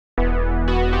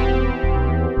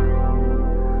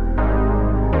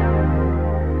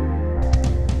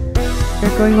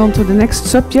We're going on to the next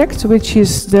subject, which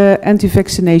is the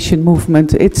anti-vaccination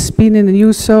movement. It's been in the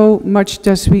news so much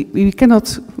that we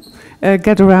cannot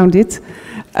get around it.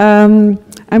 I'm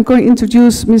going to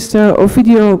introduce Mr.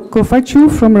 Ovidiu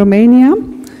Covaciu from Romania.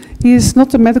 He is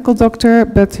not a medical doctor,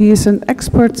 but he is an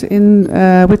expert in,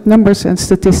 with numbers and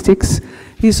statistics.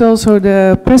 He's also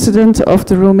the president of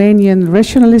the Romanian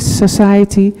Rationalist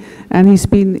Society, and he's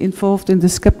been involved in the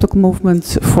skeptical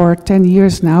movement for 10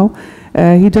 years now.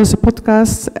 He does a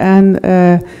podcast, and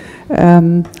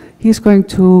he's going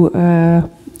to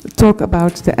talk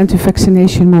about the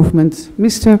anti-vaccination movement.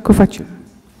 Mr. Covaciu.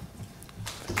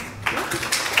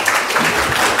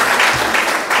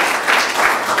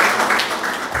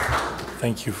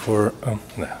 Thank you for,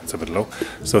 it's a bit low.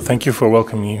 So thank you for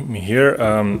welcoming me here.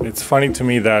 It's funny to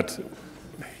me that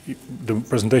the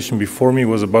presentation before me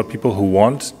was about people who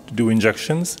want to do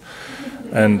injections,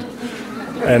 and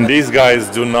these guys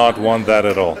do not want that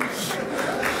at all.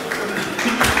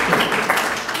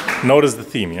 Notice the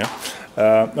theme, yeah?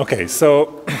 Okay,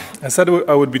 so I said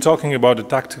I would be talking about the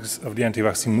tactics of the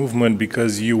anti-vaccine movement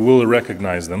because you will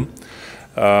recognize them.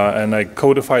 And I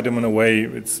codified them in a way,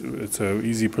 it's an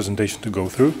easy presentation to go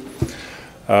through.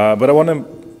 But I want to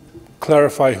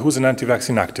clarify who's an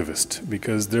anti-vaccine activist,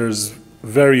 because there's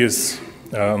various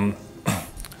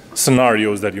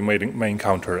scenarios that you may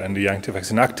encounter, and the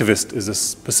anti-vaccine activist is a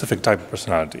specific type of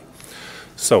personality.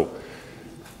 So,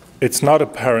 it's not a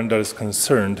parent that is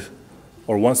concerned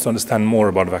or wants to understand more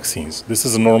about vaccines. This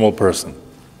is a normal person.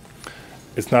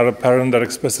 It's not a parent that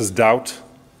expresses doubt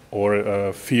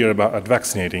or fear about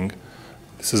vaccinating.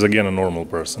 This is again a normal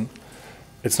person.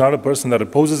 It's not a person that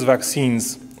opposes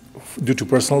vaccines due to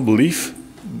personal belief.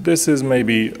 This is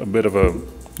maybe a bit of a,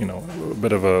 a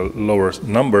bit of a lower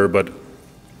number, but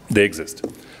they exist.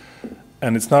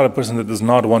 And it's not a person that does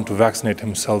not want to vaccinate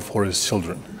himself or his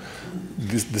children.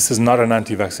 This is not an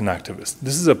anti-vaccine activist.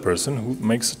 This is a person who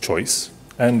makes a choice,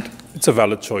 and it's a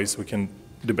valid choice we can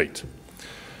debate.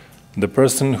 The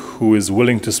person who is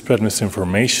willing to spread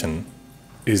misinformation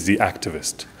is the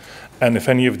activist. And if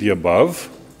any of the above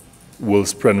will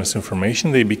spread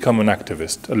misinformation, they become an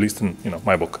activist, at least in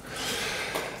my book.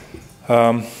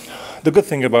 The good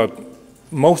thing about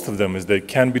most of them is they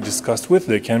can be discussed with,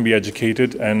 they can be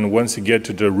educated, and once you get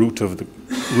to the root of the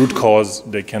root cause,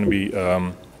 they can be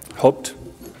helped.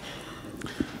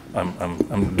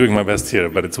 I'm doing my best here,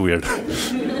 but it's weird.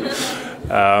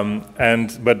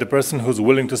 But the person who's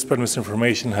willing to spread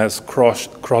misinformation has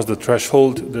crossed the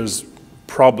threshold. There's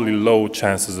probably low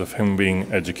chances of him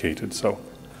being educated. So,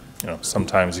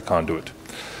 sometimes you can't do it.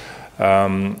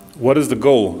 What is the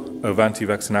goal of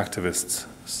anti-vaccine activists?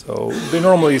 So they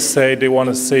normally say they want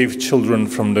to save children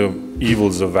from the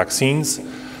evils of vaccines.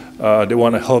 They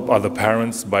want to help other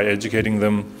parents by educating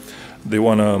them. They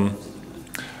want to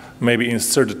maybe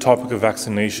insert the topic of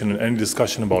vaccination in any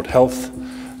discussion about health.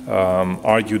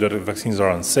 Argue that vaccines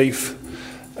are unsafe,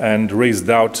 and raise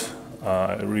doubt.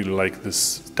 I really like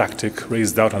this tactic,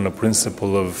 raise doubt on the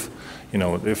principle of,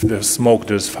 if there's smoke,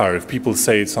 there's fire. If people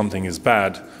say something is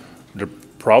bad, they're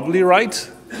probably right,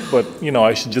 but,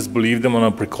 I should just believe them on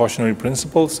a precautionary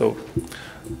principle, so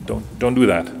don't do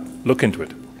that. Look into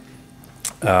it.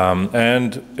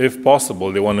 And if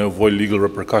possible, they want to avoid legal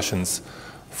repercussions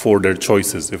for their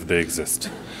choices if they exist.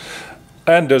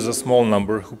 And there's a small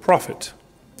number who profit.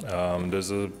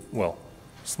 There's a,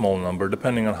 small number,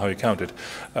 depending on how you count it.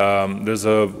 There's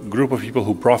a group of people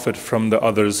who profit from the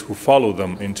others who follow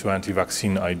them into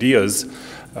anti-vaccine ideas,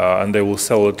 and they will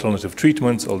sell alternative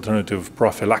treatments, alternative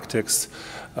prophylactics.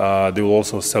 They will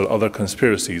also sell other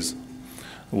conspiracies.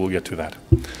 We'll get to that.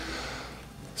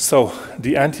 So,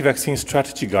 the anti-vaccine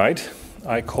strategy guide,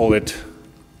 I call it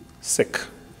SICK,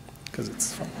 because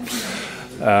it's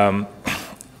fun.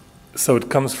 So it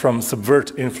comes from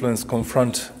subvert, influence,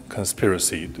 confront,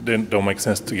 conspiracy. They don't make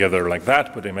sense together like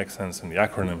that, but they make sense in the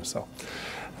acronym. So,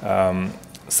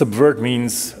 subvert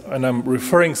means, and I'm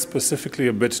referring specifically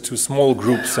a bit to small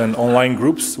groups and online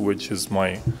groups, which is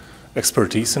my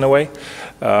expertise in a way.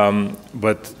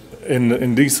 But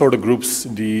in these sort of groups,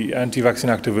 the anti-vaccine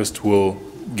activist will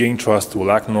gain trust,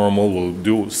 will act normal,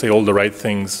 will say all the right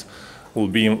things, will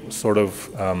be sort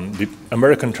of, the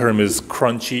American term is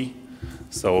crunchy.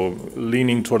 So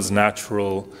leaning towards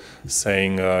natural,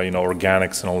 saying,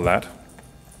 organics and all that.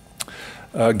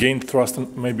 Gain trust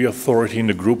and maybe authority in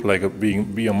the group, like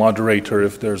be a moderator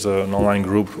if there's an online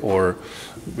group, or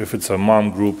if it's a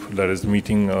mom group that is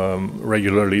meeting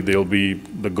regularly, they'll be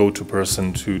the go-to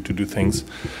person to do things.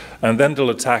 And then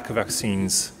they'll attack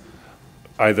vaccines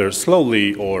either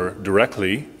slowly or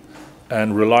directly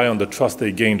and rely on the trust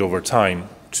they gained over time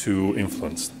to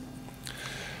influence.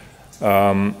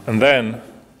 And then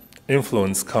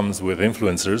influence comes with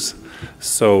influencers.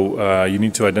 So you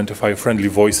need to identify friendly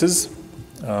voices,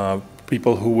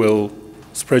 people who will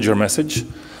spread your message.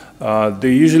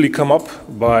 They usually come up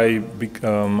by,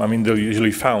 I mean, they're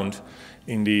usually found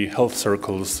in the health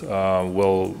circles.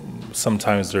 Well,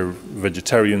 sometimes they're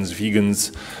vegetarians,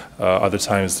 vegans, other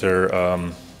times they're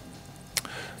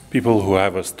people who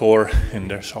have a store in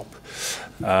their shop.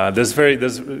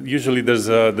 Usually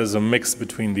there's a mix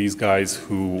between these guys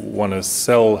who want to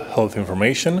sell health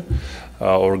information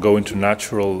or go into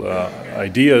natural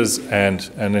ideas and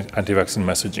anti-vaccine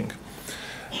messaging.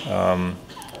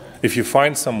 If you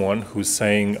find someone who's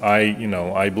saying,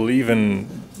 I believe in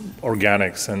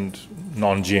organics and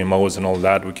non-GMOs and all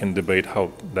that, we can debate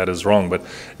how that is wrong. But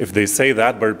if they say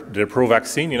that, but they're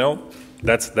pro-vaccine,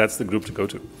 that's the group to go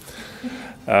to.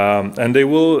 And they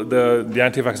will, the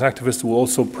anti-vaccine activists will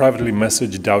also privately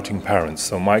message doubting parents.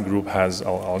 So my group has,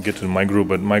 I'll get to my group,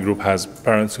 but my group has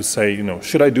parents who say,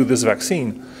 should I do this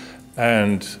vaccine?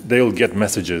 And they'll get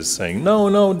messages saying,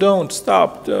 no, don't,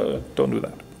 stop, don't do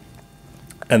that.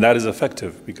 And that is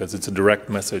effective because it's a direct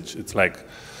message. It's like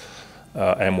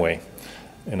Amway,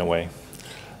 in a way.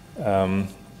 And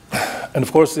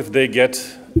of course, if they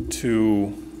get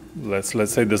to, let's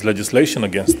say there's legislation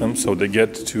against them, so they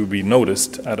get to be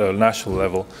noticed at a national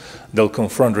level, they'll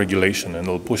confront regulation and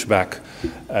they'll push back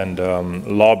and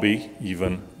lobby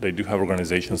even. They do have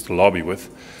organizations to lobby with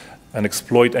and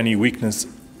exploit any weakness.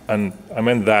 And I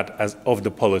meant that as of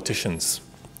the politicians.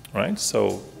 Right?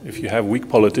 So if you have weak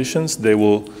politicians, they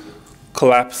will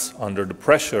collapse under the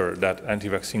pressure that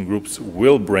anti-vaccine groups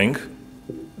will bring.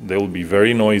 They will be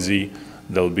very noisy.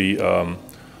 They'll be a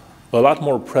lot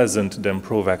more present than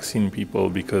pro-vaccine people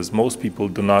because most people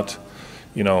do not,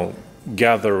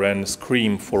 gather and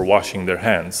scream for washing their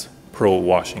hands,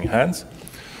 pro-washing hands.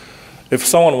 If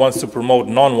someone wants to promote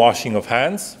non-washing of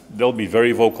hands, they'll be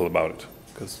very vocal about it.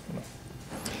 Because,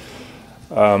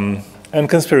 and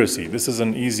conspiracy. This is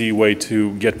an easy way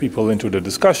to get people into the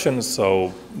discussion,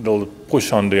 so they'll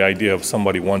push on the idea of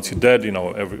somebody wants you dead,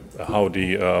 how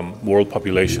the world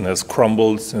population has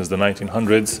crumbled since the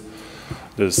 1900s.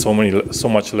 There's so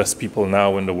much less people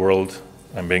now in the world.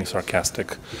 I'm being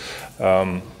sarcastic.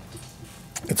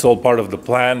 It's all part of the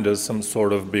plan. There's some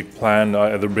sort of big plan,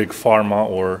 either big pharma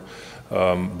or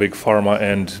big pharma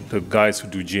and the guys who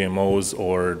do GMOs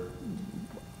or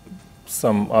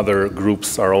some other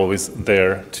groups are always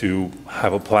there to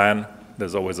have a plan.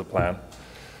 There's always a plan.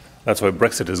 That's why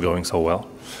Brexit is going so well.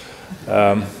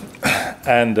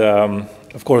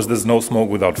 Of course, there's no smoke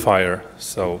without fire,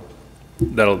 so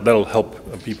that'll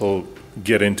help people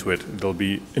get into it. They'll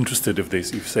be interested if you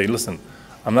say, listen,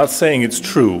 I'm not saying it's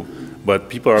true, but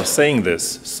people are saying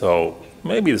this, so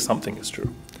maybe something is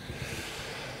true.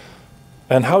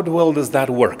 And how well does that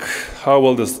work? How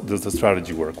well does the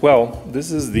strategy work? Well,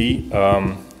 this is the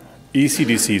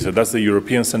ECDC, so that's the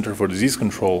European Center for Disease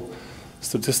Control,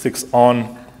 statistics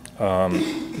on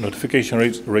notification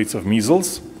rates of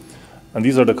measles. And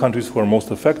these are the countries who are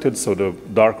most affected, so the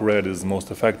dark red is most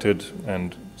affected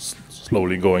and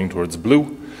slowly going towards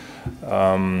blue.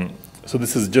 So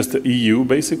this is just the EU,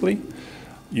 basically.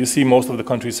 You see most of the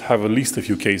countries have at least a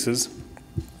few cases.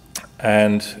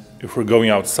 And if we're going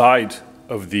outside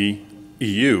of the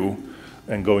EU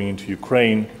and going into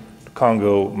Ukraine,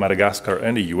 Congo, Madagascar,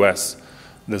 and the US,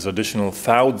 there's additional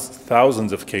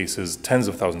thousands of cases, tens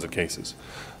of thousands of cases.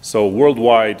 So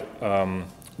worldwide,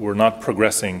 we're not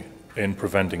progressing in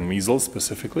preventing measles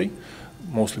specifically,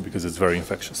 mostly because it's very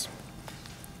infectious.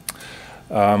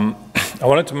 I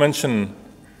wanted to mention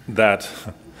that,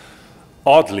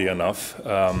 oddly enough,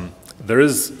 there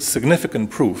is significant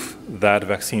proof that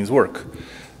vaccines work.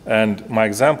 And my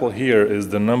example here is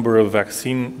the number of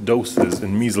vaccine doses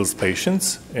in measles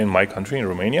patients in my country, in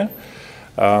Romania.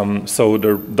 So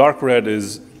the dark red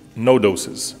is no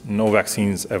doses, no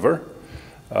vaccines ever.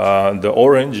 The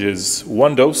orange is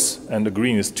 1 dose, and the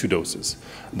green is 2 doses.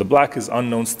 The black is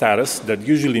unknown status. That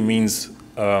usually means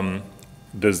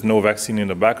there's no vaccine in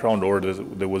the background, or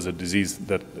there was a disease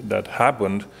that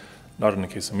happened, not in the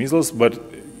case of measles, but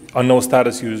unknown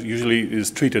status usually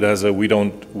is treated as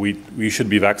we should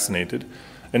be vaccinated.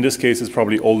 In this case, it's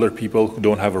probably older people who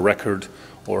don't have a record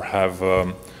or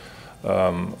are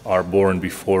born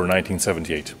before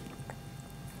 1978.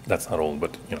 That's not old,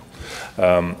 but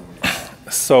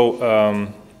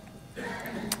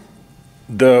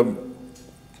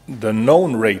the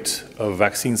known rate of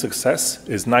vaccine success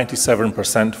is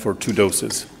 97% for 2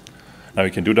 doses. Now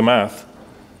you can do the math.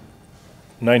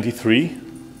 93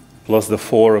 plus the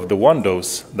 4 of the 1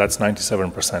 dose, that's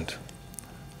 97%.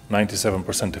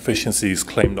 97% efficiency is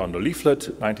claimed on the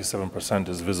leaflet, 97%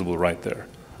 is visible right there.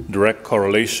 Direct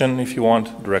correlation, if you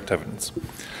want, direct evidence.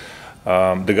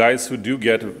 The guys who do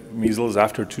get measles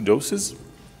after 2 doses,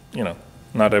 you know,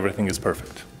 not everything is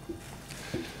perfect.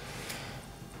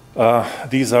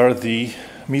 These are the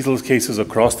measles cases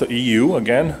across the EU,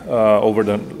 again, over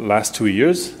the last 2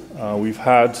 years. We've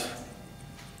had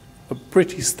a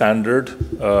pretty standard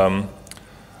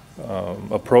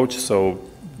approach, so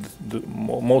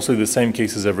mostly the same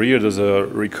cases every year. There's a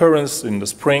recurrence in the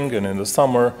spring and in the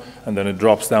summer, and then it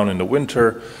drops down in the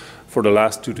winter. For the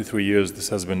last 2 to 3 years, this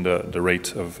has been the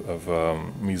rate of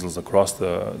measles across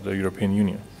the European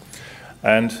Union.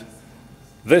 And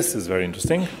this is very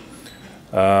interesting.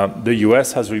 The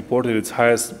US has reported its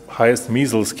highest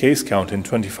measles case count in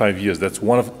 25 years. That's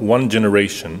one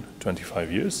generation,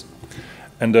 25 years.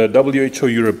 And the WHO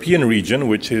European region,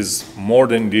 which is more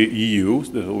than the EU,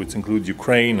 which includes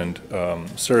Ukraine and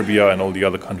Serbia and all the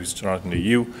other countries which are not in the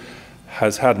EU,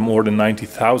 has had more than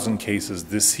 90,000 cases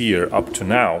this year up to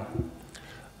now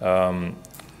than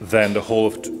the whole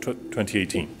of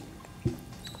 2018.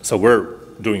 So we're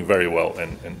doing very well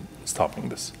in stopping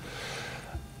this.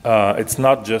 It's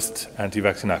not just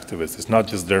anti-vaccine activists. It's not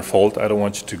just their fault. I don't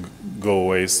want you to go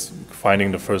away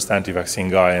finding the first anti-vaccine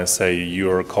guy and say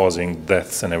you're causing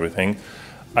deaths and everything.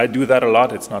 I do that a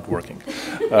lot. It's not working.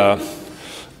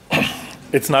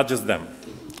 It's not just them.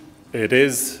 It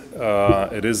is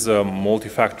a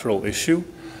multifactorial issue.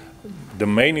 The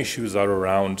main issues are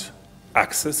around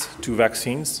access to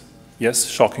vaccines. Yes,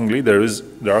 shockingly, there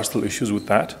are still issues with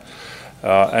that,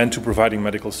 and to providing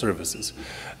medical services.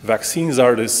 Vaccines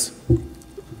are this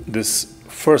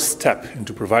first step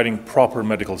into providing proper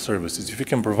medical services. If you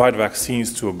can provide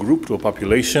vaccines to a group, to a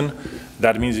population,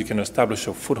 that means you can establish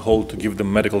a foothold to give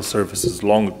them medical services,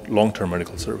 long-term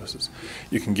medical services.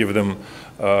 You can give them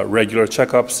regular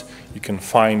checkups. You can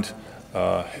find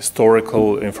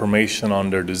historical information on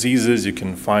their diseases. You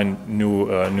can find new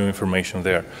information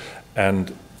there.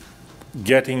 And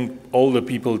getting all the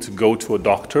people to go to a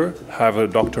doctor, have a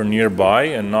doctor nearby,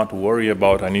 and not worry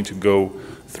about I need to go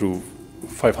through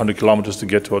 500 kilometers to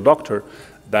get to a doctor,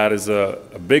 that is a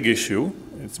big issue.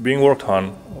 It's being worked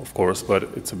on, of course, but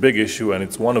it's a big issue, and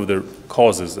it's one of the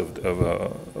causes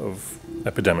of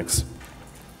epidemics.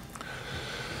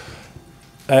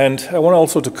 And I want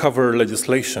also to cover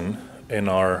legislation in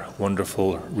our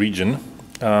wonderful region.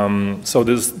 So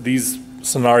there's these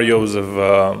scenarios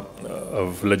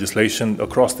of legislation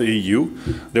across the EU.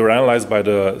 They were analyzed by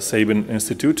the Sabin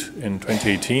Institute in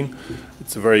 2018.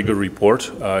 It's a very good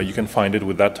report. You can find it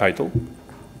with that title.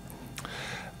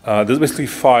 There's basically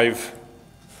five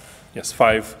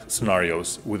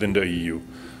scenarios within the EU,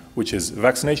 which is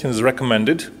vaccination is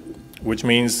recommended, which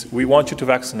means we want you to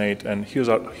vaccinate, and here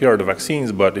are the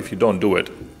vaccines, but if you don't do it,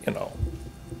 you know,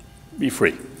 be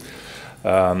free.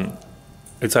 Then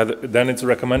it's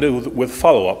recommended with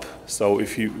follow-up. So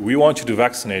we want you to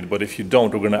vaccinate, but if you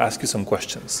don't, we're going to ask you some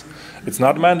questions. It's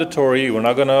not mandatory. We're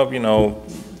not going to, you know,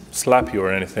 slap you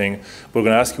or anything. We're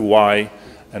going to ask you why,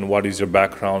 and what is your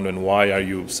background, and why are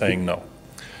you saying no.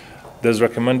 There's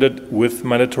recommended with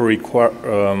mandatory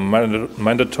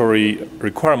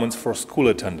requirements for school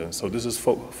attendance. So this is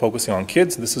focusing on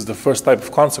kids. This is the first type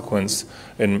of consequence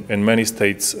in many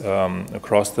states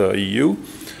across the EU.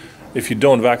 If you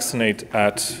don't vaccinate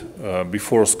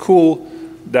before school,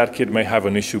 that kid may have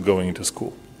an issue going into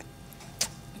school.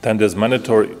 Then there's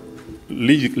mandatory,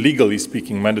 legally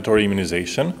speaking, mandatory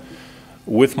immunization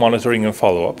with monitoring and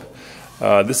follow-up.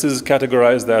 This is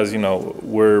categorized as, you know,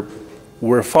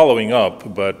 we're following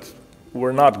up, but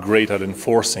we're not great at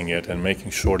enforcing it and making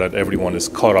sure that everyone is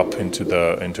caught up into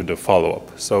the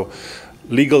follow-up. So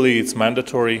legally, it's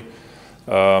mandatory.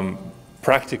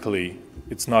 Practically,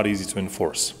 it's not easy to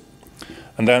enforce.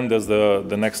 And then there's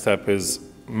the next step is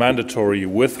mandatory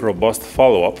with robust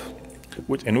follow-up,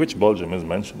 in which Belgium is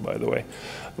mentioned, by the way.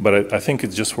 But I think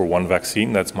it's just for one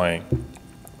vaccine. That's my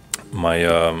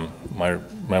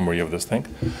memory of this thing.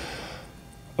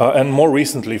 And more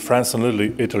recently, France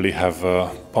and Italy have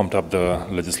pumped up the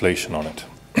legislation on it.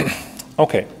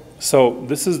 Okay, so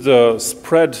this is the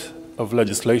spread of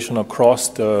legislation across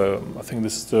I think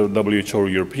this is the WHO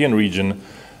European region,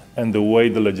 and the way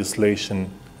the legislation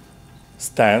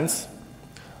stands.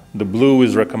 The blue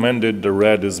is recommended, the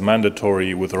red is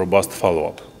mandatory with robust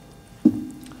follow-up.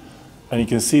 And you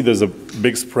can see there's a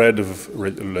big spread of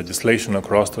legislation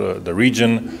across the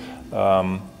region.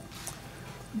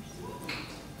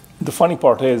 The funny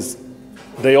part is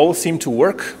they all seem to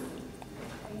work.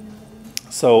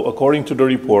 So according to the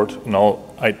report,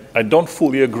 I don't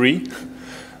fully agree,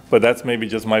 but that's maybe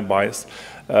just my bias.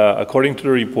 according to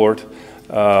the report,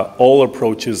 all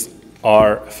approaches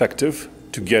are effective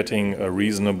to getting a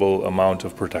reasonable amount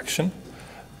of protection.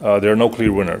 There are no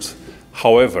clear winners.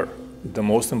 However, the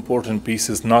most important piece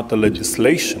is not the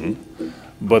legislation,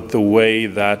 but the way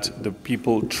that the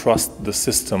people trust the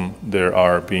system they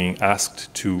are being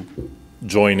asked to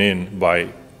join in by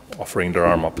offering their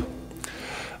arm up.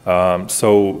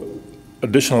 So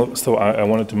I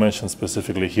wanted to mention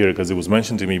specifically here, because it was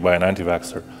mentioned to me by an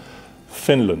anti-vaxxer,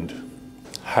 Finland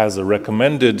has a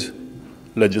recommended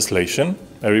legislation.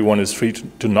 Everyone is free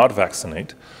to not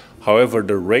vaccinate. However,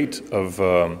 the rate of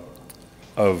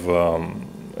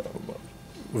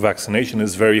vaccination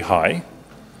is very high,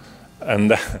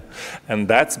 and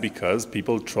that's because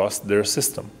people trust their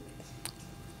system.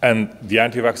 And the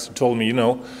anti-vaxxer told me, you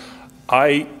know,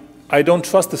 I don't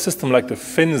trust the system like the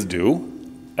Finns do.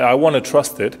 I want to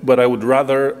trust it, but I would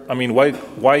rather, I mean,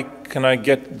 why can I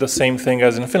get the same thing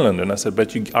as in Finland? And I said,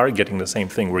 but you are getting the same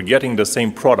thing. We're getting the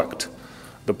same product.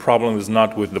 The problem is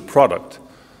not with the product.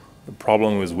 The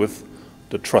problem is with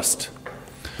the trust.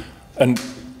 And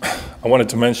I wanted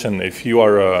to mention, if you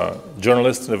are a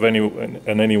journalist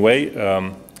in any way,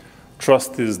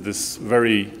 trust is this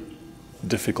very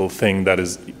difficult thing that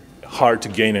is hard to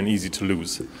gain and easy to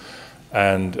lose.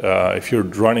 And if you're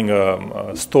running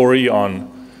a story on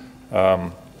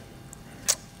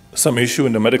some issue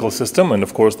in the medical system, and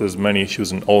of course there's many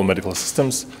issues in all medical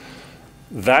systems,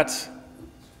 that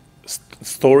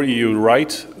story you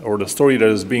write, or the story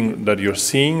that you're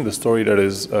seeing, the story that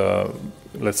is,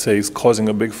 let's say, is causing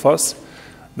a big fuss,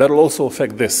 that'll also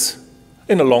affect this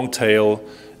in a long tail,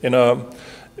 in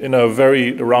a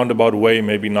very roundabout way,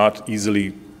 maybe not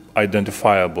easily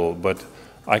identifiable, but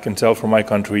I can tell from my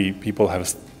country, people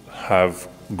have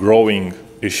growing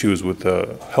issues with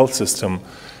the health system,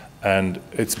 and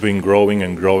it's been growing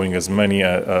and growing as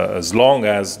long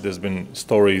as there's been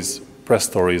press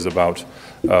stories about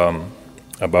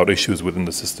issues within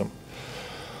the system.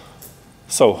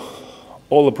 So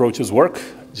all approaches work,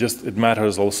 just it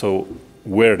matters also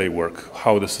where they work,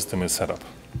 how the system is set up.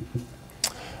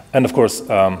 And of course,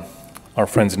 our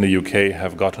friends in the UK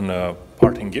have gotten a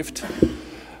parting gift.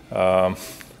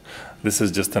 This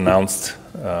is just announced.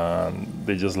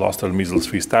 They just lost their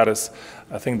measles-free status.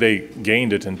 I think they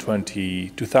gained it in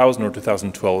 2000 or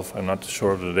 2012. I'm not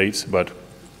sure of the dates, but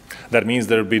that means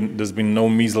there's been no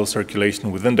measles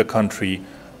circulation within the country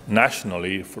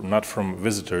nationally, not from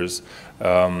visitors,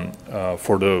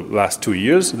 for the last 2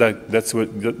 years.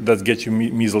 That gets you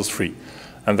measles-free.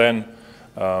 And then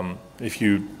if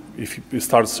you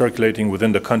start circulating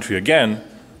within the country again,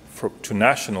 to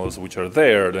nationals which are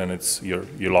there, then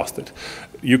you lost it.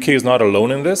 UK is not alone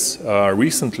in this.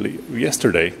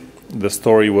 Yesterday, the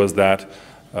story was that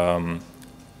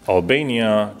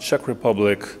Albania, Czech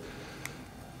Republic,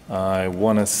 I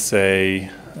want to say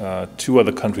 2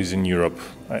 other countries in Europe,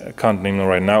 I can't name them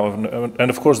right now, and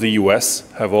of course the US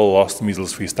have all lost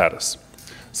measles-free status.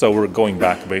 So we're going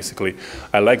back, basically.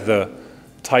 I like the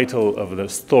title of the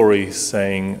story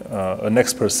saying, an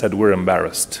expert said we're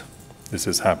embarrassed. This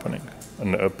is happening,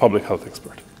 a public health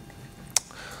expert.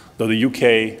 Though the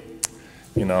UK,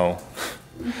 you know,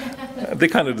 they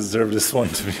kind of deserve this one,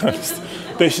 to be honest.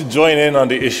 They should join in on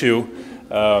the issue.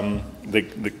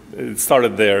 It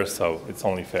started there, so it's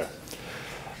only fair.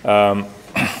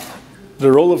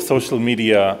 The role of social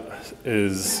media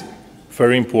is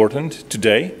very important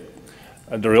today.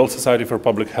 The Royal Society for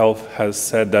Public Health has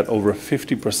said that over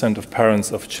 50% of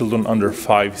parents of children under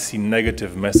 5 see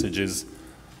negative messages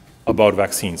about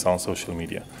vaccines on social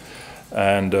media.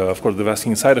 And of course, the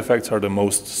vaccine side effects are the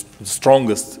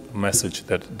strongest message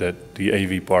that the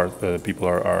AV people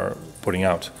are putting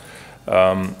out.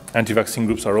 Anti-vaccine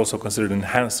groups are also considered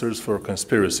enhancers for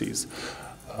conspiracies.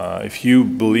 If you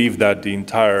believe that the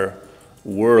entire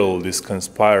world is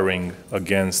conspiring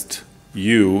against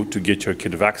you to get your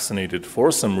kid vaccinated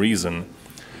for some reason,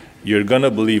 you're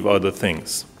gonna believe other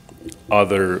things,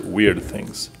 other weird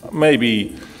things.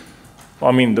 Maybe,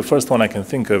 I mean, the first one I can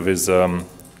think of is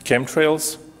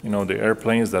chemtrails, you know, the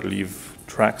airplanes that leave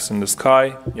tracks in the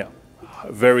sky. Yeah,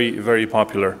 very, very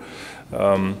popular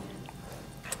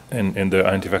in the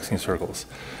anti-vaccine circles.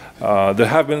 There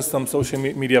have been some social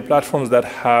media platforms that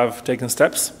have taken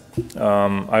steps.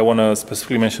 I want to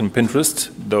specifically mention Pinterest,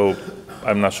 though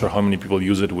I'm not sure how many people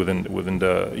use it within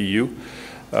the EU.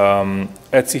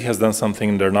 Etsy has done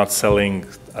something. They're not selling,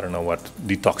 I don't know what,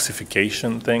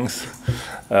 detoxification things,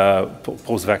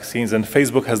 post-vaccines. And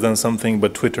Facebook has done something,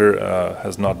 but Twitter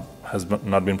has not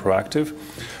been proactive.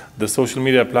 The social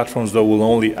media platforms, though, will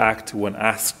only act when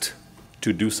asked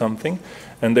to do something,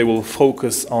 and they will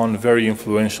focus on very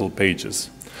influential pages.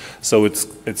 So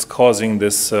it's causing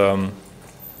this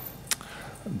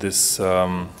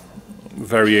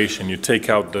variation. You take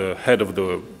out the head of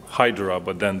the hydra,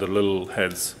 but then the little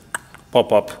heads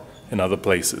pop up in other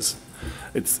places.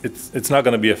 It's not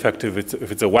going to be effective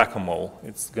if it's a whack-a-mole.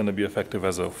 It's going to be effective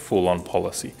as a full-on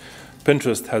policy.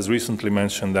 Pinterest has recently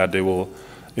mentioned that they will,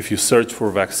 if you search for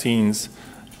vaccines,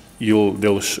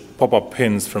 they'll pop up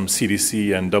pins from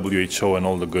CDC and WHO and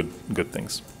all the good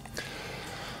things.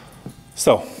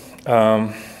 So,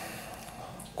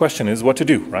 question is what to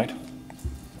do, right?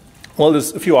 Well,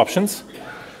 there's a few options.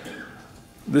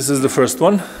 This is the first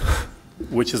one,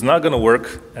 which is not going to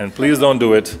work, and please don't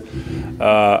do it.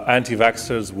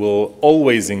 Anti-vaxxers will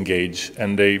always engage,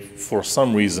 and they, for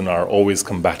some reason, are always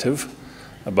combative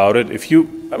about it.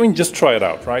 I mean, just try it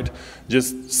out, right?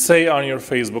 Just say on your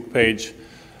Facebook page,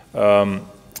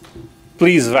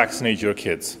 please vaccinate your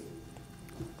kids.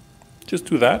 Just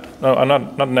do that. No,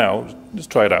 not now. Just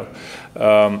try it out.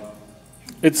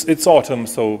 It's autumn,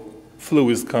 so flu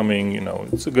is coming. You know,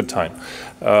 it's a good time.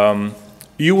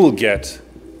 You will get,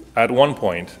 at one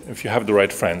point, if you have the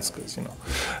right friends, because you know,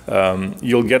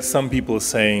 you'll get some people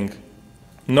saying,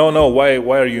 "No, why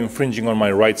are you infringing on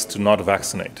my rights to not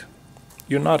vaccinate?"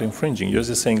 You're not infringing. You're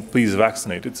just saying, "Please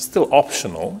vaccinate." It's still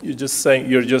optional. You're just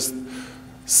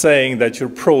saying that you're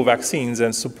pro-vaccines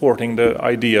and supporting the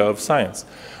idea of science.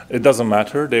 It doesn't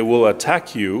matter. They will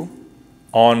attack you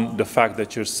on the fact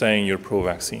that you're saying you're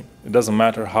pro-vaccine. It doesn't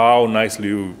matter how nicely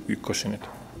you cushion it.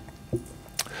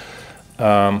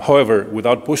 However,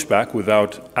 without pushback,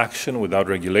 without action, without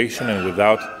regulation, and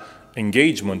without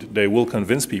engagement, they will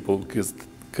convince people because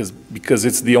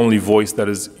it's the only voice that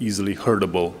is easily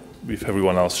heardable if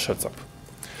everyone else shuts up.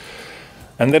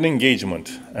 And then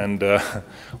engagement, and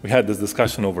we had this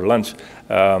discussion over lunch.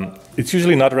 It's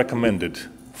usually not recommended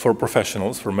for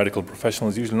professionals, for medical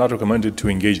professionals, usually not recommended to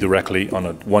engage directly on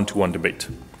a one-to-one debate.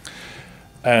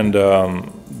 And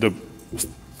the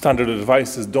standard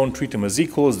advice is don't treat them as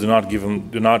equals, do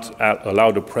not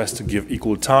allow the press to give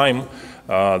equal time.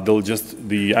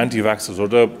 The anti-vaxxers or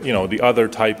the other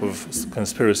type of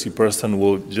conspiracy person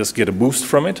will just get a boost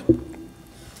from it.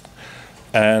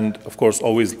 And of course,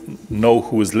 always know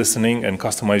who is listening and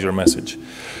customize your message.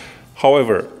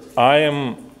 However, I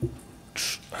am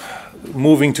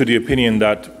moving to the opinion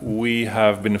that we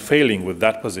have been failing with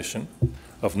that position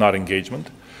of not engagement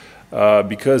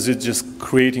because it's just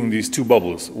creating these two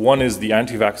bubbles. One is the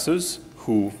anti-vaxxers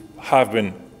who have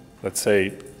been, let's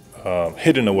say,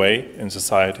 hidden away in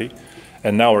society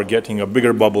and now are getting a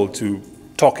bigger bubble to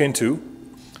talk into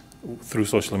through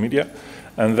social media.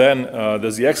 And then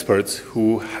there's the experts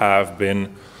who have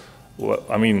been, well,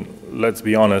 I mean, let's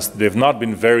be honest, they've not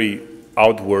been very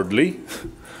outwardly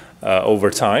over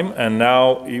time, and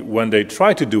now when they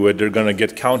try to do it, they're going to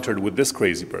get countered with this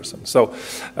crazy person. So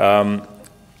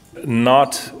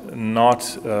not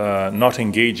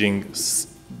engaging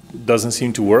doesn't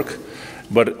seem to work,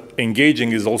 but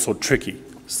engaging is also tricky.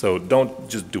 So don't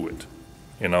just do it.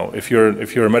 You know, if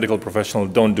you're a medical professional,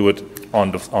 don't do it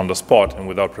on the spot and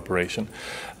without preparation.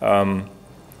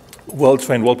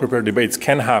 Well-trained, well-prepared debates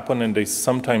can happen, and they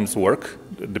sometimes work,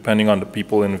 depending on the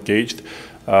people engaged.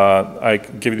 I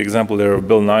give you the example there of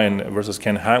Bill Nye versus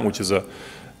Ken Ham, which is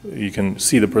you can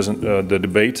see the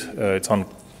debate. It's on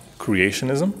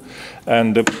creationism,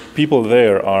 and the people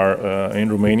there are in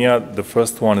Romania. The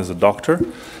first one is a doctor,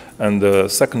 and the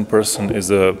second person is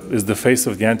the face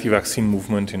of the anti-vaccine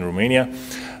movement in Romania.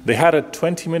 They had a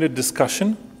 20-minute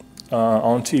discussion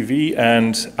on TV,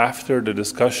 and after the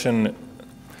discussion,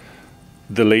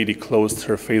 the lady closed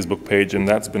her Facebook page, and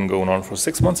that's been going on for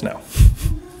 6 months now.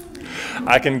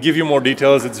 I can give you more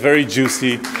details. It's very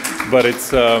juicy, but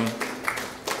it's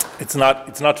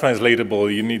not translatable.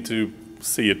 You need to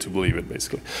see it to believe it,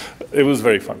 basically. It was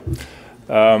very fun.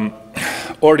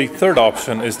 Or the third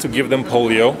option is to give them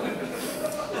polio.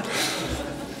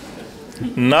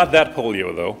 Not that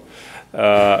polio, though,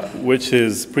 which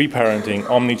is pre-parenting,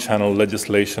 omni-channel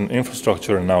legislation,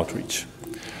 infrastructure, and outreach.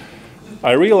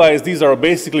 I realized these are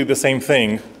basically the same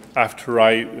thing after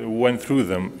I went through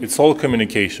them. It's all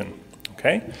communication,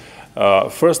 okay?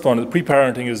 First one,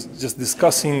 pre-parenting is just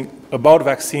discussing about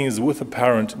vaccines with a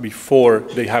parent before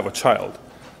they have a child.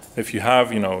 If you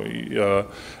have,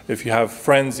 if you have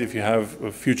friends, if you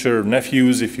have future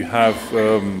nephews, if you have,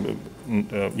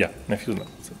 nephews,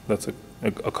 that's a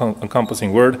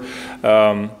encompassing word,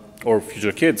 or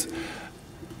future kids,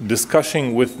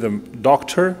 discussing with the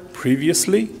doctor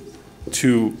previously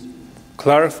to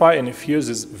clarify, and if yours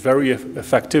is very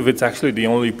effective, it's actually the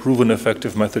only proven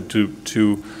effective method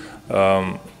to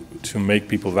make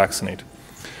people vaccinate.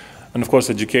 And of course,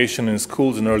 education in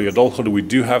schools and early adulthood. We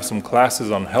do have some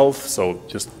classes on health, so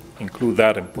just include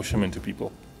that and push them into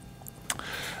people.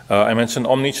 I mentioned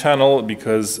omni-channel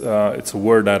because it's a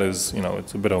word that is,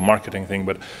 it's a bit of a marketing thing,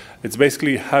 but it's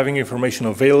basically having information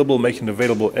available, making it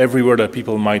available everywhere that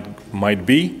people might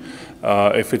be.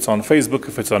 If it's on Facebook,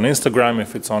 if it's on Instagram,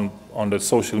 if it's on the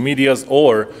social medias,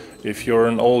 or if you're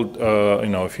an old,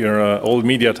 if you're an old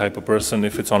media type of person,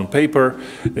 if it's on paper,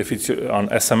 if it's on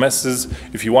SMSs,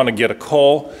 if you want to get a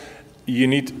call, you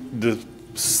need the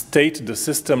state, the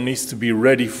system needs to be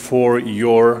ready for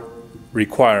your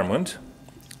requirement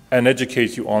and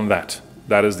educate you on that.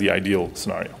 That is the ideal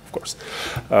scenario, of course.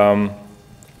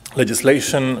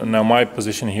 Legislation, now my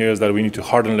position here is that we need to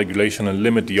harden regulation and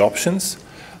limit the options.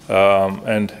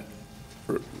 And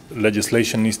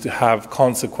legislation needs to have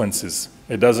consequences.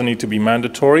 It doesn't need to be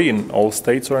mandatory in all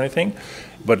states or anything,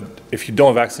 but if you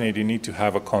don't vaccinate, you need to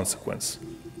have a consequence.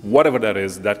 Whatever that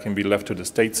is, that can be left to the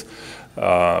states,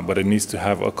 but it needs to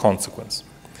have a consequence.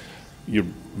 You're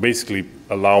basically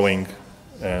allowing,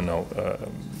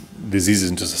 diseases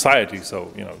into society,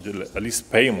 so at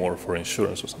least pay more for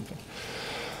insurance or something.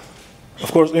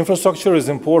 Of course, infrastructure is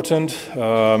important,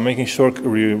 making sure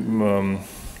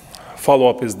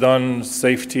follow-up is done,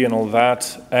 safety and all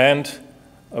that, and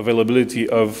availability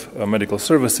of medical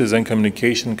services and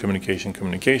communication.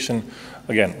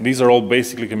 Again, these are all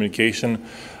basically communication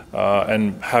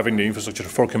and having the infrastructure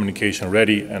for communication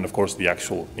ready, and of course the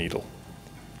actual needle.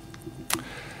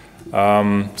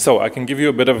 So I can give you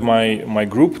a bit of my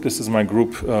group. This is my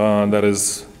group that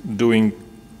is doing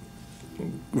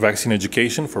vaccine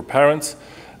education for parents.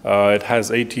 It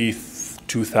has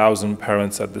 82,000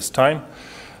 parents at this time.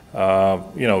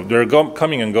 They're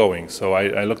coming and going. So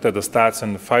I looked at the stats,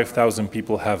 and 5,000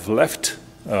 people have left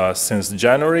since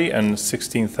January, and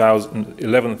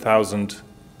 11,000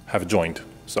 have joined.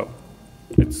 So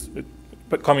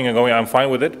but coming and going, I'm fine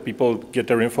with it. People get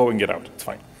their info and get out. It's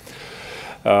fine.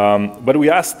 But we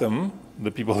asked them,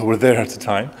 the people who were there at the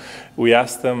time, we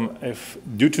asked them if,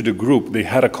 due to the group, they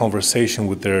had a conversation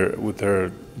with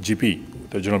their GP,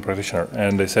 their general practitioner,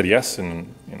 and they said yes,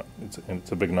 and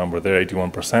it's a big number there,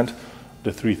 81%.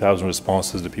 The 3,000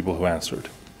 responses, the people who answered.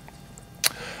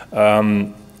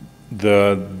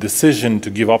 The decision to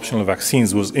give optional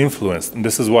vaccines was influenced, and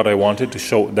this is what I wanted to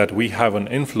show, that we have an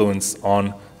influence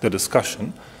on the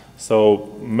discussion.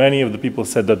 So many of the people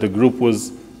said that the group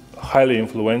was highly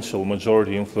influential,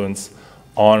 majority influence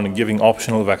on giving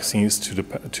optional vaccines to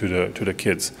the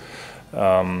kids.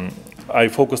 I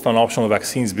focused on optional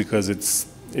vaccines because it's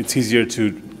easier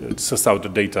to suss out the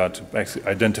data, to actually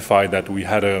identify that we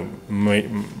had a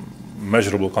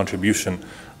measurable contribution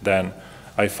than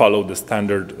I followed the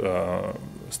standard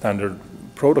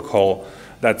protocol.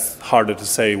 That's harder to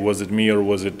say, was it me or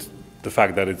was it the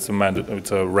fact that it's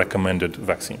a recommended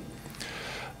vaccine.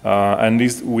 And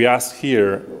we asked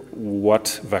here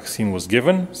what vaccine was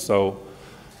given. So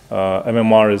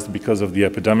MMR is because of the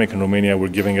epidemic in Romania, we're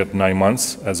giving it 9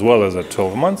 months as well as at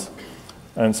 12 months.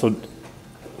 And so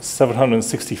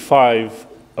 765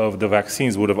 of the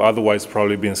vaccines would have otherwise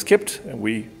probably been skipped. And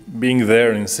we, being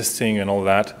there, insisting and all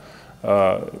that,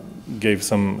 gave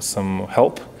some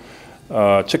help.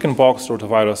 Chickenpox,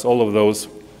 rotavirus, all of those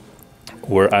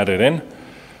were added in.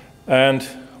 And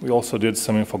we also did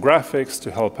some infographics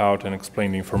to help out and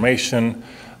explain the information.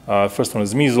 First one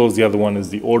is measles, the other one is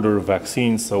the order of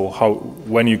vaccines, so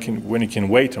when you can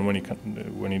wait and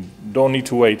when you don't need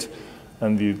to wait.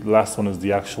 And the last one is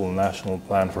the actual national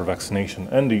plan for vaccination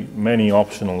and the many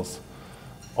optional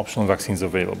vaccines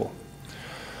available.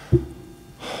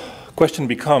 Question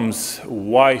becomes,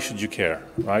 why should you care,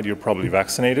 right? You're probably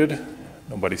vaccinated,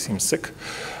 nobody seems sick.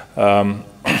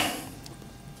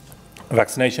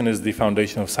 Vaccination is the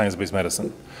foundation of science-based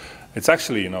medicine. It's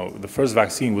actually, the first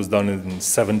vaccine was done in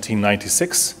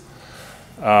 1796,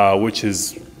 which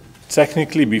is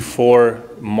technically before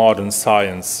modern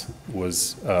science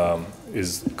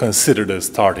is considered as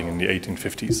starting in the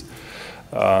 1850s.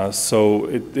 So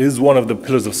it is one of the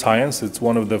pillars of science. It's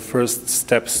one of the first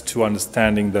steps to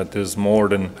understanding that there's more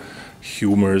than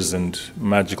humors and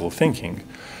magical thinking.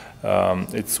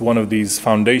 It's one of these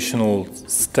foundational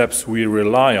steps we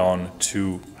rely on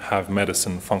to have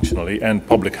medicine functionally and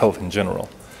public health in general.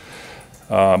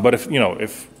 But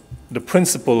if the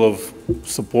principle of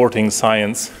supporting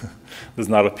science does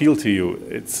not appeal to you,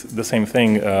 it's the same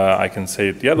thing, I can say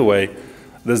it the other way,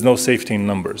 there's no safety in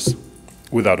numbers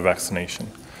without vaccination.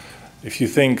 If you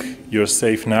think you're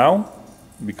safe now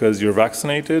because you're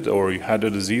vaccinated or you had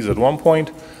a disease at one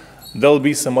point, there'll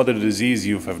be some other disease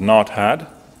you have not had,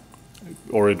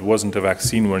 or it wasn't a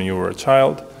vaccine when you were a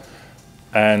child,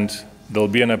 and there'll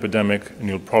be an epidemic and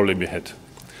you'll probably be hit.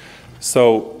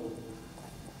 So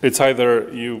it's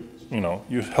either you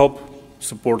help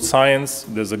support science,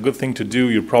 there's a good thing to do,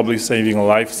 you're probably saving a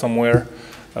life somewhere,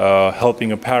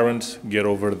 helping a parent get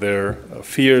over their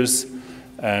fears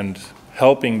and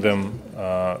helping them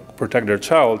protect their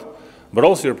child, but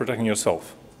also you're protecting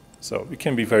yourself. So you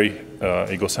can be very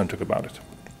egocentric about it.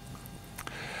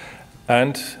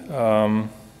 And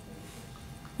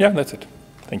yeah, that's it.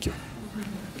 Thank you.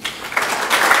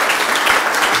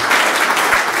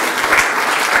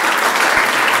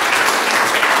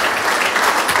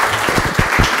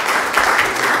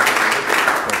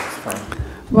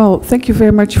 Well, thank you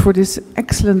very much for this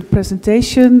excellent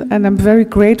presentation, and I'm very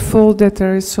grateful that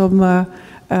there is some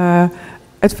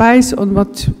advice on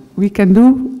what we can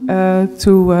do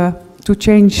to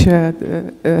change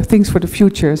things for the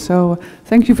future. So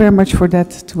thank you very much for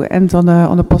that, to end on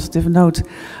a positive note.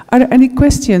 Are there any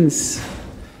questions?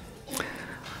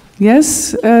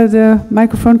 Yes, the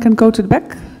microphone can go to the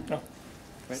back.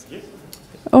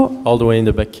 Oh, all the way in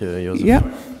the back, Joseph. Yeah,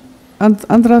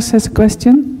 Andras has a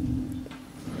question.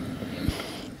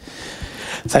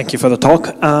 Thank you for the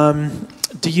talk.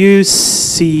 Do you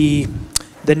see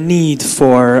the need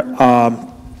for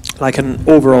like an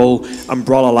overall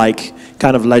umbrella-like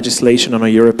kind of legislation on a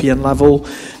European level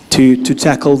to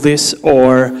tackle this,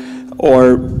 or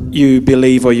you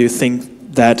believe or you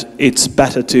think that it's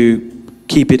better to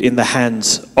keep it in the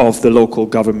hands of the local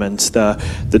governments,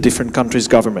 the different countries'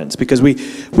 governments? Because we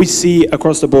see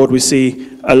across the board, we see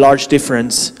a large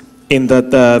difference in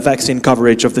the vaccine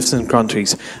coverage of different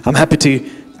countries. I'm happy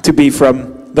to be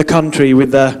from the country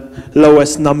with the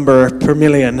lowest number per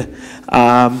million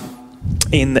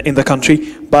in the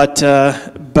country, but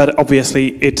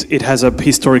obviously it has a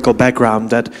historical background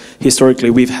that historically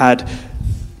we've had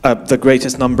the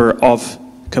greatest number of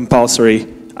compulsory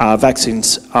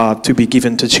vaccines to be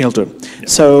given to children. Yeah.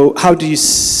 So how do you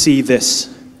see this?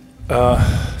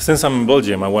 Since I'm in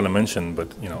Belgium, I want to mention,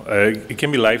 but it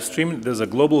can be live streamed. There's a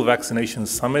global vaccination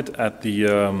summit at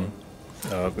the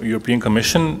European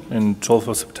Commission in 12th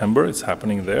of September. It's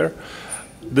happening there.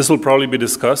 This will probably be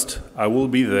discussed. I will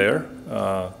be there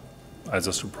as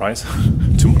a surprise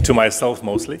to myself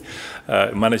mostly.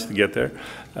 Managed to get there.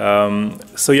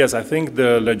 So yes, I think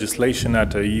the legislation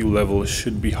at the EU level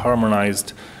should be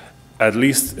harmonized, at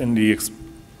least in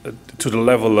to the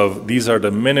level of these are the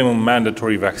minimum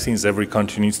mandatory vaccines every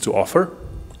country needs to offer.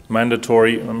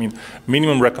 Mandatory, I mean,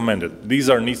 minimum recommended. These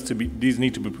need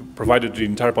to be provided to the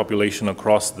entire population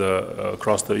across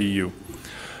the EU.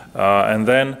 And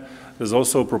then there's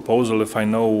also a proposal, if I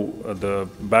know the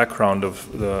background of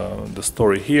the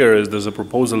story here, is there's a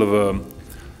proposal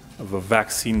of a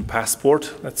vaccine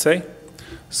passport, let's say.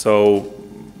 So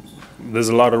there's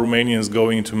a lot of Romanians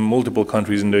going to multiple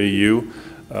countries in the EU,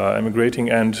 immigrating,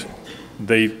 and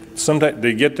they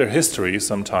get their history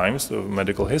sometimes, of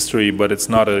medical history, but it's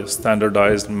not a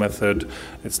standardized method.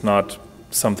 It's not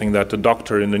something that the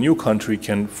doctor in the new country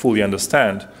can fully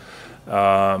understand.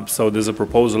 So there's a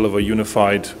proposal of a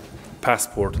unified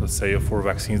passport, let's say, for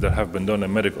vaccines that have been done, a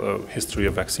medical history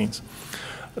of vaccines.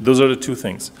 Those are the two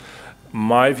things.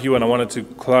 My view, and I wanted to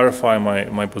clarify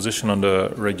my position on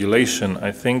the regulation,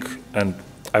 I think, and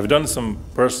I've done some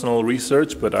personal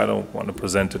research, but I don't want to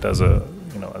present it as a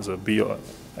be-all,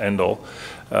 end-all.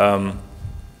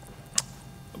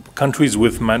 Countries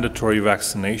with mandatory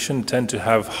vaccination tend to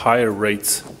have higher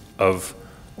rates of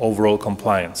overall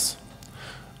compliance.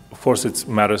 Of course, it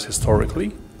matters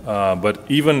historically, but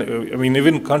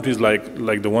even countries like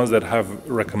the ones that have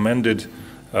recommended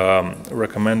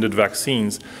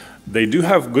vaccines, they do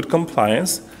have good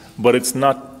compliance, but it's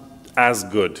not as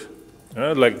good.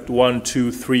 Like 1%,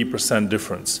 2%, 3%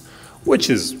 difference, which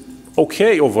is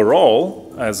okay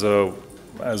overall as a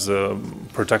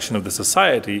protection of the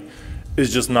society,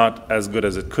 is just not as good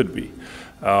as it could be.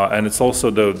 And it's also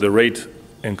the rate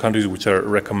in countries which are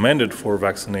recommended for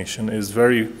vaccination is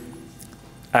very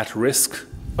at risk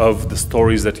of the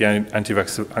stories that the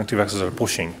anti-vaxxers are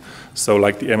pushing. So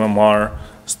like the MMR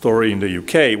story in the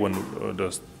UK, when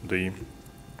the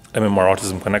MMR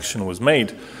Autism Connection was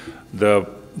made, the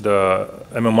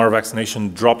MMR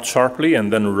vaccination dropped sharply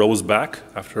and then rose back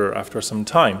after some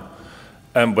time.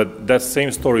 But that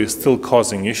same story is still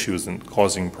causing issues and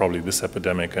causing probably this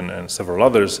epidemic and several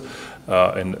others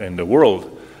in the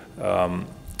world,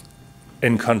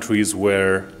 in countries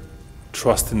where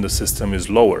trust in the system is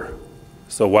lower.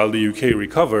 So while the UK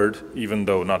recovered, even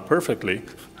though not perfectly,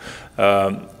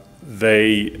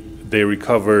 they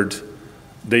recovered,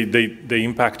 they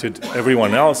impacted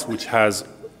everyone else which has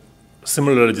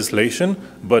similar legislation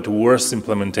but worse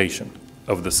implementation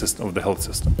of the system, of the health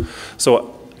system.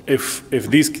 So if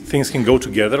these things can go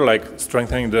together, like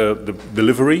strengthening the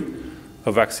delivery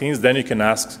of vaccines, then you can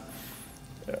ask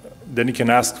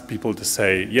people to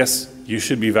say, yes, you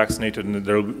should be vaccinated, and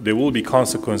there will be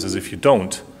consequences if you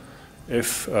don't.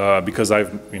 Because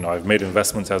I've made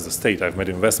investments as the state. I've made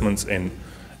investments in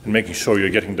making sure you're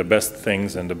getting the best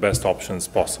things and the best options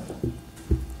possible.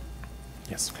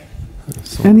 Yes.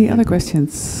 Any other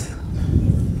questions?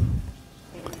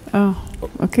 Oh,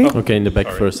 okay. Okay, in the back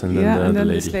first, and then and then the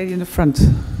lady. this lady in the front.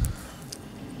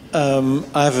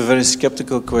 I have a very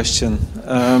skeptical question.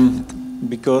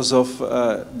 Because of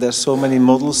there's so many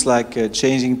models like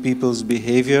changing people's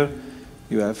behavior.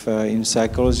 You have in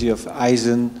psychology of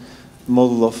Eisen,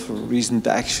 model of reasoned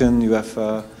action. You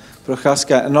have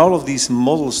Prochaska, and all of these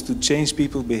models to change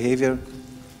people's behavior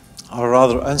are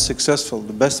rather unsuccessful.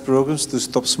 The best programs to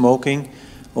stop smoking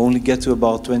only get to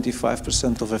about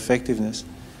 25% of effectiveness.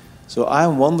 So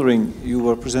I'm wondering, you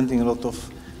were presenting a lot of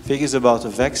figures about the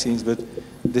vaccines, but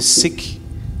these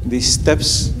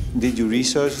steps, did you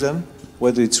research them?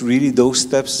 Whether it's really those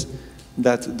steps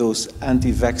that those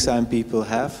anti-vaccine people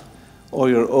have, or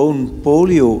your own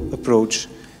polio approach,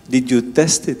 did you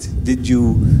test it? Did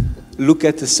you look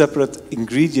at the separate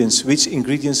ingredients, which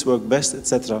ingredients work best,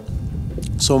 etc.?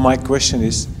 So my question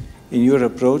is, in your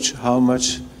approach, how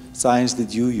much science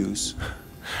did you use?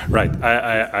 Right,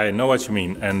 I know what you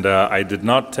mean, and I did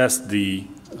not test the,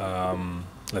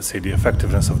 let's say, the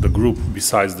effectiveness of the group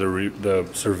besides the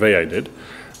survey I did,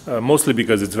 mostly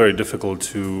because it's very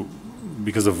difficult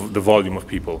because of the volume of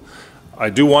people. I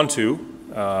do want to,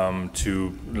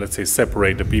 let's say,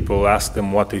 separate the people, ask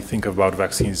them what they think about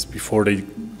vaccines before they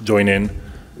join in,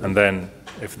 and then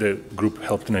if the group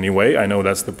helped in any way, I know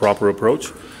that's the proper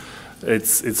approach.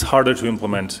 It's harder to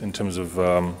implement in terms of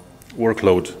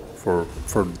workload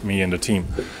for me and the team.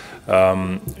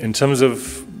 In terms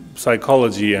of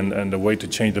psychology and the way to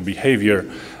change the behavior,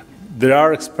 there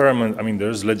are experiments,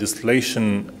 there's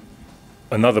legislation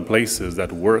in other places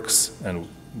that works, and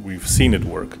we've seen it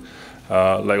work.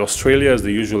 Like Australia is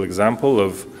the usual example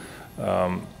of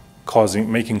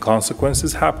making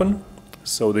consequences happen.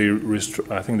 So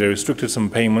I think they restricted some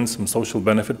payments, some social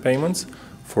benefit payments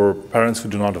for parents who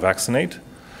do not vaccinate,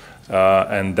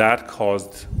 and that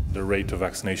caused the rate of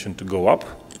vaccination to go up.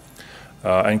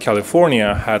 And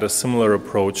California had a similar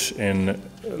approach in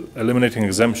eliminating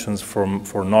exemptions for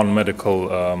non-medical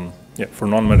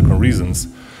reasons,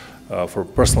 for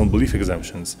personal belief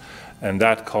exemptions, and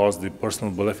that caused the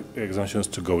personal belief exemptions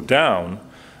to go down,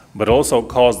 but also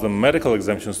caused the medical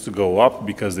exemptions to go up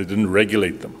because they didn't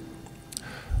regulate them.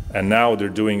 And now they're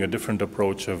doing a different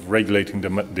approach of regulating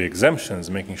the exemptions,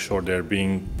 making sure they're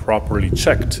being properly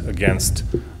checked against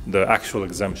the actual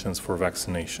exemptions for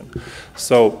vaccination.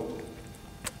 So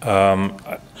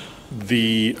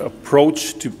the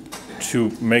approach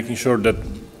to making sure that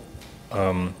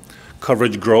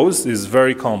coverage grows is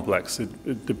very complex.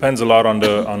 It depends a lot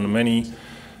on many,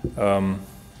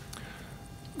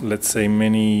 let's say,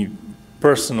 many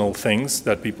personal things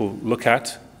that people look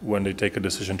at when they take a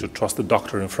decision to trust the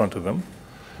doctor in front of them.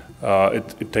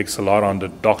 It takes a lot on the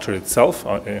doctor himself,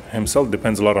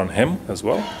 depends a lot on him as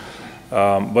well.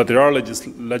 But there are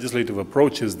legislative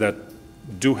approaches that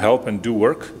do help and do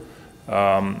work.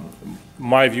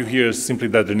 My view here is simply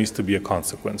that there needs to be a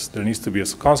consequence. There needs to be a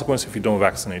consequence if you don't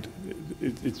vaccinate.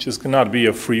 It just cannot be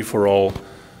a free-for-all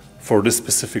for this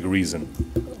specific reason.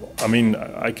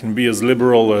 I can be as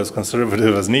liberal or as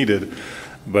conservative as needed,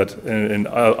 but in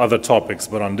other topics.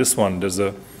 But on this one, there's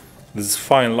this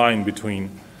fine line between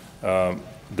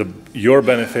your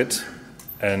benefit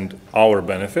and our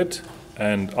benefit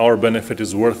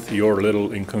is worth your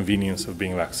little inconvenience of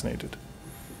being vaccinated.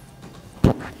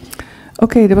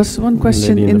 Okay, there was one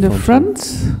question in the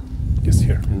front. Yes,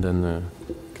 here. And then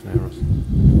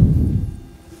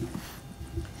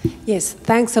Yes,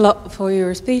 thanks a lot for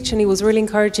your speech, and it was really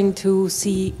encouraging to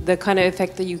see the kind of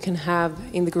effect that you can have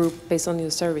in the group based on your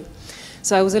survey.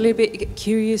 So I was a little bit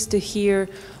curious to hear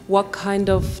what kind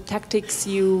of tactics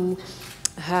you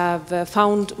have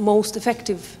found most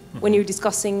effective when you're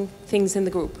discussing things in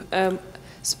the group,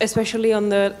 especially on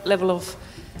the level of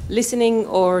listening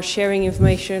or sharing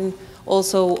information,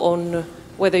 also on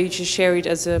whether you should share it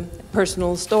as a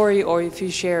personal story or if you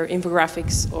share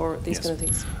infographics or these kind of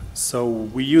things. So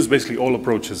we use basically all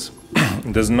approaches.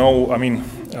 There's no,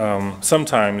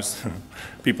 sometimes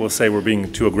people say we're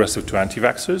being too aggressive to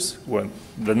anti-vaxxers when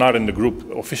they're not in the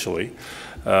group officially.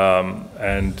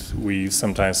 And we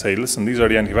sometimes say, listen, these are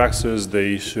the anti-vaxxers,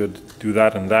 they should do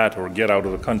that and that or get out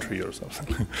of the country or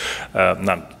something.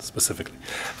 Not specifically.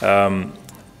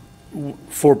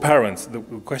 for parents, the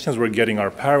questions we're getting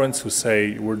are parents who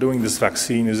say, we're doing this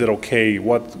vaccine, is it okay?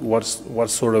 What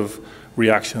sort of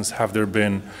reactions have there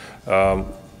been?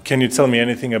 Can you tell me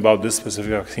anything about this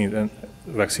specific vaccine? And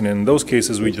in those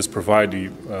cases, we just provide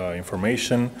the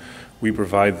information, we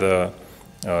provide the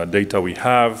data we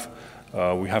have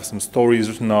some stories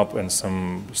written up and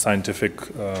some scientific,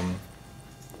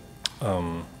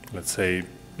 let's say,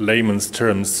 layman's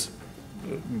terms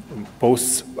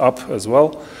posts up as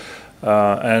well,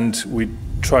 and we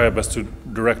try our best to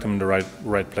direct them in the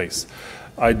right place.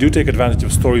 I do take advantage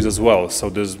of stories as well, so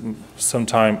there's some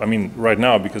time, I mean, right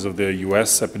now, because of the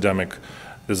US epidemic,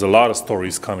 there's a lot of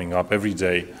stories coming up every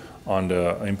day on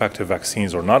the impact of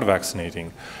vaccines or not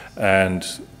vaccinating, and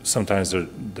sometimes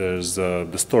there's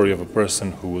the story of a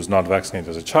person who was not vaccinated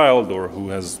as a child or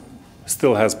who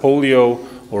still has polio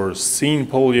or seen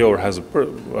polio or has a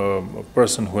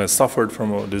person who has suffered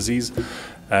from a disease,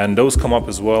 and those come up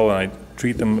as well, and I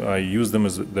treat them, I use them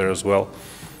there as well.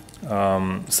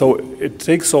 So it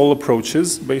takes all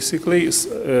approaches, basically.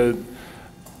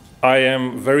 I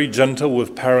am very gentle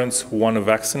with parents who want to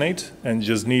vaccinate and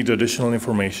just need additional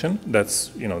information.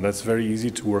 That's very easy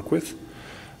to work with.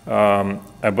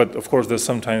 But of course, there's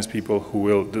sometimes people who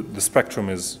will, the spectrum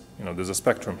is, there's a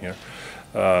spectrum here.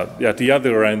 At the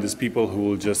other end is people who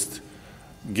will just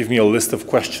give me a list of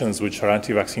questions which are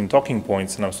anti-vaccine talking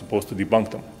points, and I'm supposed to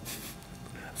debunk them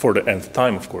for the nth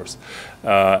time, of course.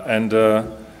 And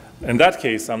in that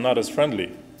case, I'm not as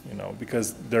friendly,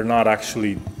 because they're not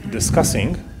actually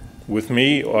discussing with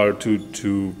me or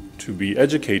to be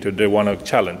educated. They want to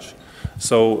challenge.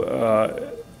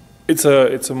 So it's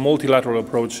a multilateral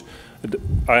approach.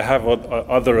 I have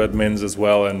other admins as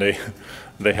well, and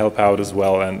they help out as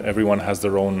well, and everyone has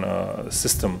their own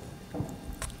system.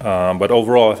 But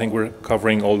overall, I think we're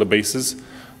covering all the bases.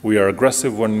 We are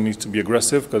aggressive when we need to be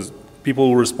aggressive, because people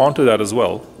will respond to that as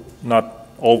well, not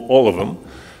all of them,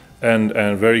 and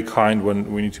very kind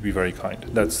when we need to be very kind.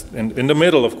 That's in the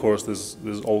middle, of course,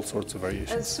 there's all sorts of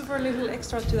variations. And super little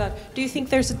extra to that. Do you think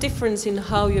there's a difference in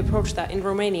how you approach that in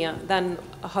Romania than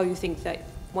how you think that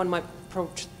one might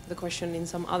approach the question in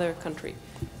some other country?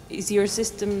 Is your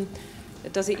system,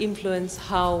 does it influence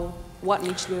what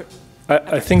needs to be?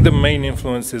 I think the main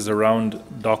influence is around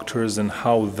doctors and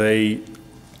how they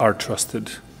are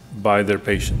trusted by their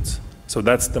patients. So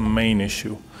that's the main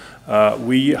issue.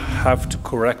 We have to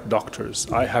correct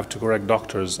doctors. I have to correct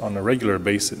doctors on a regular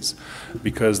basis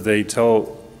because they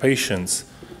tell patients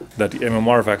that the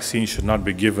MMR vaccine should not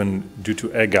be given due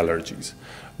to egg allergies,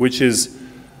 which is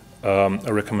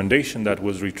a recommendation that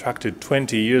was retracted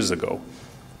 20 years ago.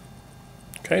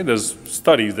 Okay, there's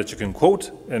studies that you can quote,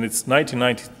 and it's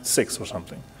 1996 or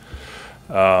something.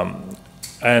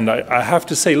 And I have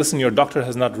to say, listen, your doctor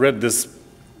has not read this,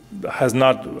 has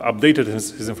not updated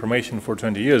his information for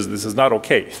 20 years. This is not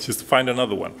okay. Just find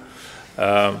another one.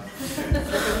 I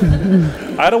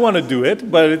don't want to do it,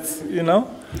 but it's,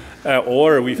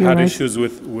 or we've had issues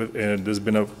with there's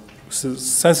been a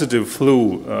sensitive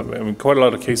flu, quite a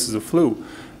lot of cases of flu,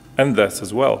 and deaths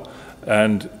as well.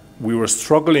 And we were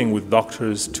struggling with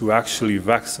doctors to actually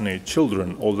vaccinate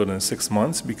children older than 6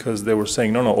 months because they were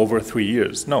saying, no, over 3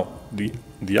 years. No, the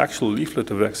actual leaflet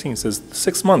of vaccine says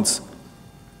 6 months.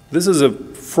 This is a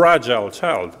fragile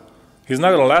child. He's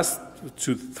not going to last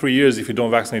 2 to 3 years if you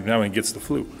don't vaccinate him now and he gets the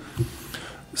flu.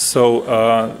 So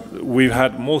we've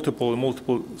had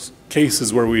multiple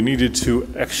cases where we needed to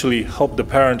actually help the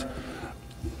parent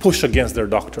push against their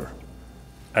doctor.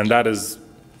 And that is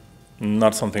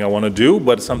not something I want to do,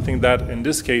 but something that, in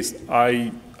this case,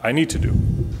 I need to do.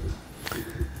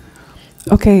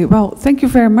 Okay, well, thank you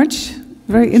very much.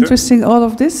 Very interesting, all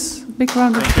of this. Big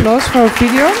round of applause for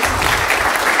Ovidiu.